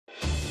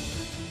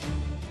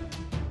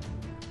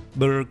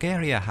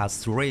Bulgaria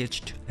has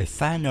reached a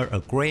final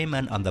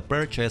agreement on the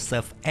purchase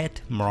of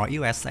 8 more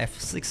US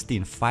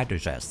F-16 fighter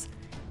jets,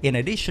 in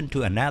addition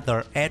to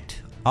another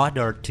 8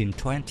 ordered in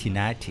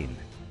 2019.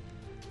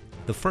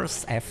 The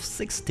first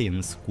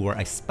F-16s were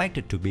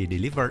expected to be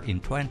delivered in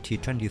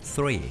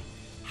 2023.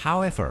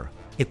 However,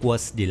 it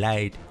was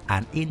delayed,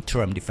 and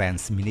Interim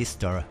Defense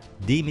Minister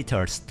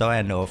Dimitar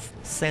Stoyanov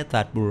said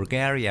that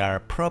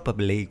Bulgaria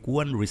probably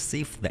won't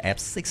receive the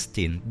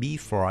F-16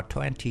 before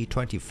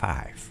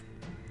 2025.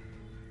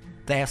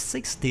 The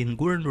F-16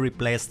 will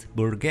replace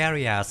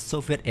Bulgaria's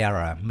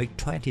Soviet-era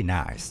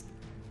MiG-29s,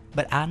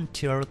 but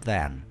until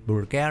then,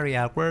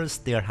 Bulgaria will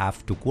still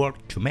have to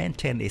work to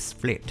maintain its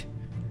fleet.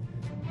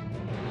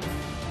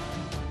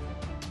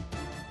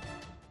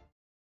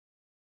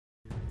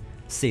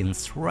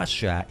 Since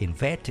Russia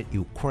invaded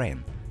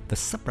Ukraine, the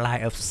supply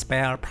of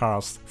spare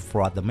parts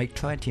for the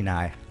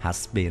MiG-29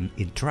 has been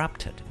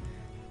interrupted.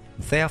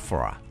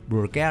 Therefore,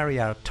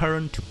 Bulgaria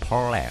turned to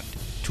Poland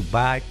to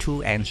buy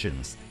 2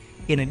 engines,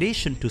 in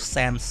addition to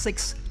send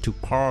 6 to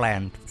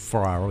Poland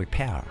for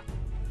repair.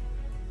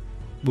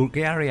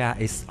 Bulgaria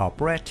is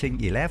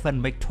operating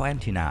 11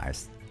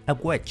 MiG-29s,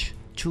 of which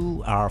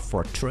 2 are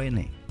for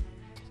training.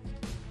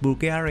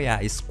 Bulgaria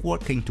is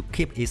working to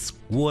keep its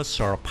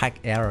Warsaw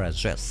Pact-era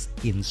jets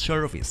in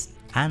service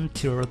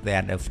until the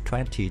end of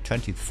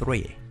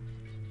 2023.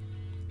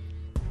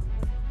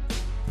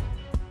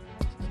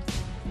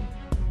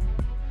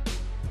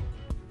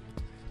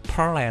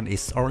 Poland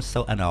is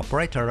also an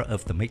operator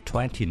of the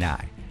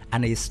MiG-29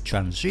 and is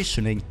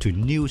transitioning to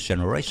new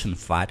generation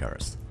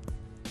fighters.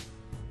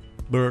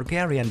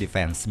 Bulgarian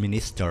Defense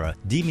Minister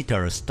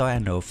Dimitar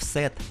Stoyanov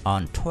said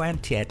on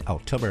 28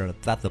 October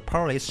that the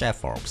Polish Air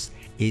Force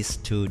is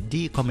to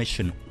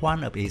decommission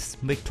one of its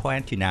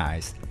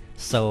MiG-29s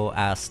so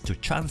as to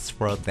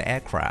transfer the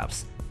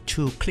aircrafts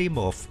to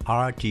Klimov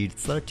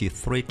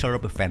RD-33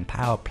 turbofan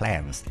power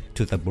plants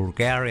to the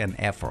Bulgarian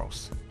Air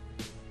Force.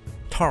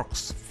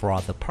 Talks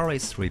for the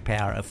Polish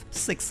repair of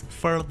 6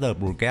 further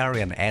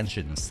Bulgarian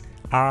engines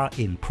are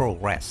in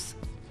progress,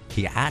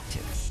 he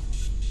added.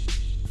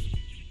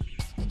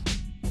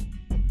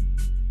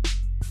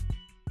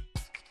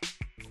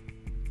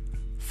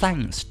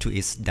 Thanks to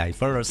its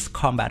diverse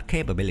combat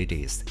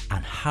capabilities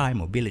and high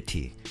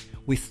mobility,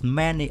 with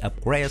many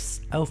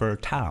upgrades over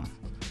time,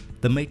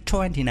 the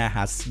MiG-29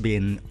 has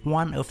been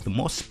one of the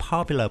most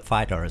popular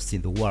fighters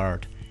in the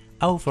world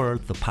over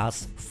the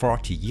past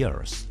 40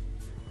 years.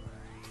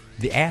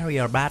 The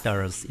aerial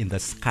battles in the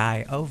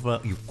sky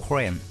over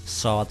Ukraine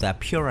saw the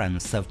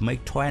appearance of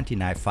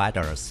MiG-29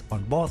 fighters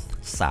on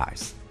both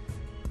sides.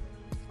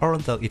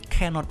 Although it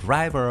cannot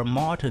rival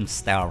modern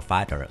style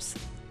fighters,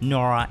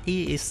 nor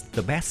is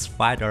the best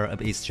fighter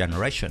of its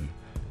generation,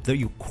 the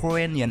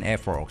Ukrainian Air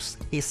Force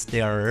is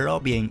still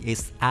lobbying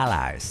its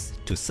allies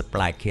to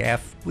supply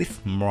Kiev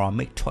with more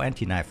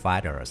MiG-29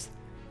 fighters.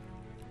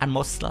 And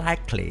most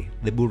likely,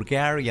 the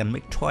Bulgarian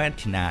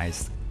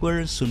MiG-29s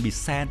will soon be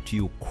sent to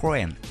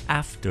Ukraine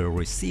after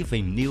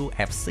receiving new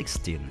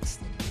F-16s.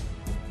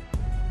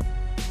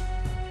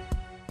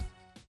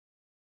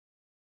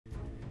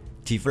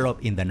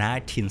 Developed in the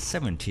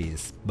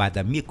 1970s by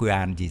the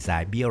Miguel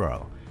Design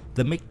Bureau,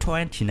 the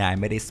MiG-29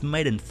 made its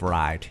maiden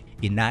flight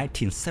in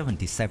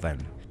 1977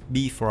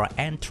 before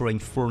entering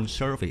full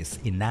service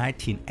in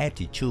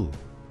 1982.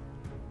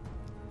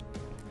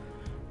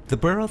 The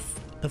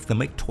birth of the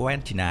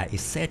MiG-29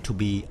 is said to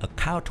be a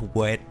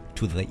counterweight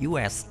to the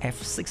US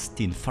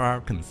F-16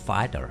 Falcon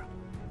fighter.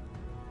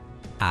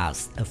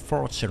 As a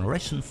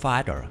 4th-generation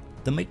fighter,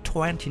 the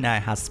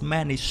MiG-29 has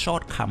many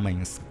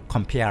shortcomings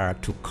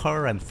compared to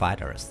current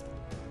fighters.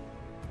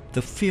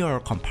 The fuel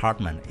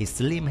compartment is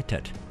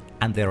limited,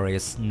 and there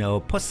is no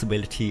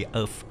possibility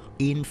of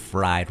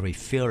in-flight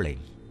refueling.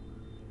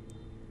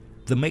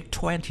 The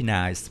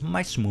MiG-29's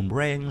maximum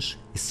range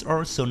is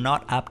also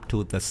not up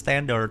to the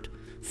standard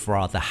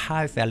for the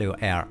high-value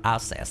air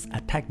assets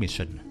attack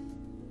mission.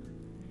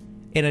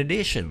 In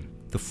addition,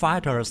 the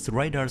fighter's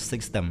radar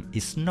system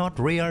is not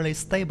really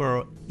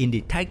stable in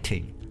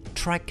detecting,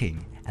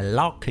 tracking, and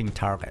locking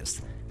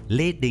targets,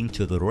 leading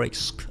to the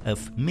risk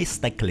of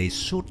mistakenly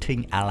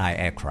shooting Allied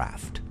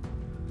aircraft.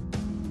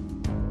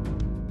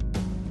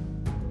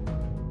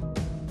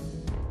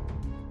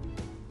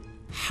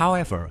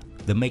 However,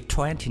 the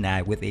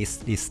MiG-29 with its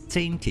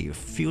distinctive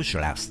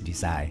fuselage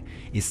design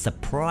is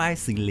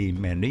surprisingly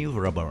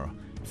maneuverable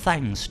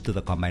thanks to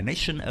the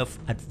combination of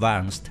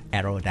advanced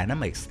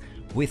aerodynamics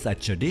with a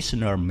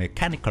traditional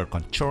mechanical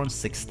control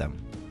system.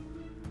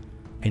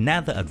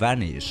 Another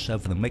advantage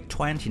of the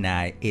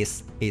MiG-29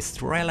 is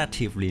its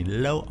relatively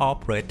low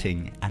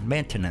operating and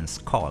maintenance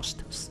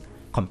costs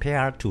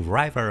compared to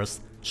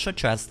rivals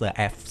such as the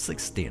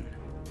F-16.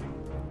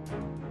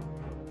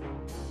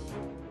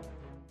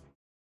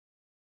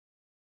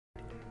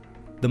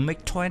 The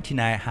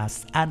MiG-29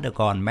 has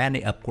undergone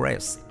many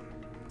upgrades,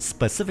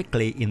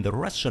 specifically in the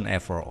Russian Air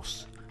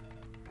Force.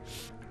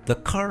 The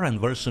current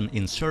version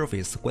in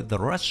service with the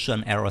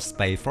Russian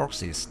Aerospace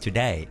Forces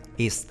today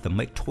is the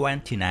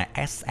MiG-29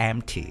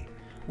 SMT,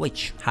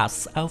 which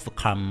has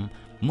overcome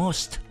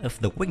most of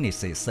the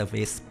weaknesses of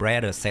its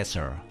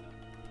predecessor.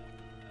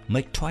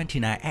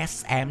 MiG-29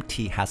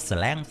 SMT has a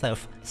length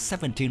of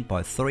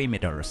 17.3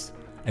 meters,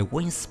 a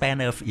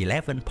wingspan of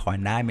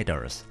 11.9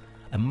 meters,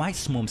 a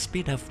maximum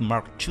speed of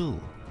Mach 2,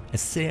 a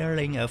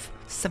ceiling of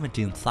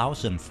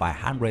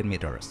 17,500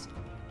 meters.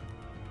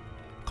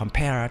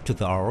 Compared to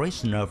the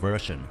original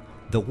version,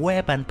 the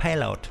weapon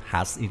payload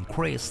has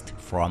increased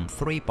from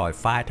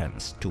 3.5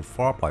 tons to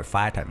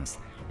 4.5 tons,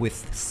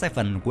 with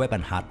 7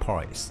 weapon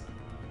hardpoints.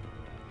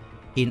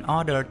 In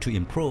order to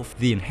improve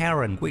the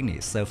inherent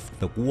weakness of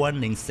the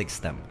warning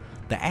system,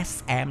 the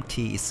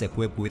SMT is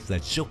equipped with the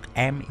Zhuk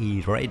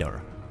ME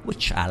radar,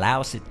 which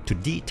allows it to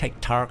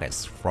detect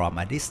targets from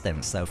a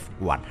distance of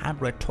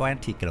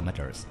 120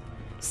 kilometers,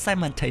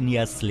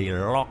 simultaneously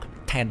lock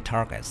 10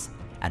 targets,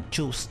 and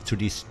choose to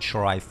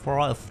destroy 4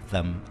 of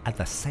them at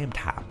the same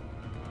time.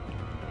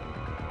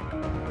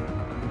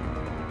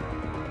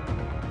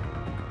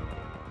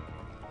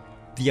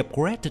 The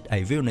upgraded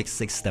avionics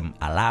system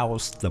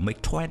allows the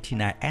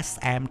MiG-29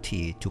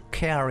 SMT to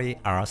carry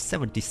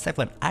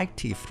R-77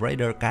 active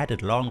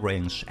radar-guided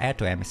long-range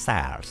air-to-air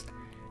missiles,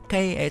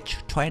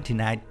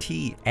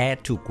 KH-29T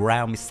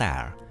air-to-ground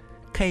missile,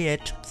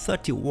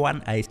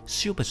 KH-31A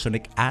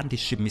supersonic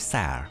anti-ship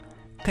missile,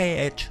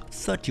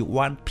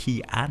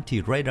 KH-31P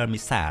anti-radar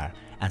missile,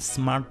 and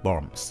smart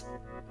bombs.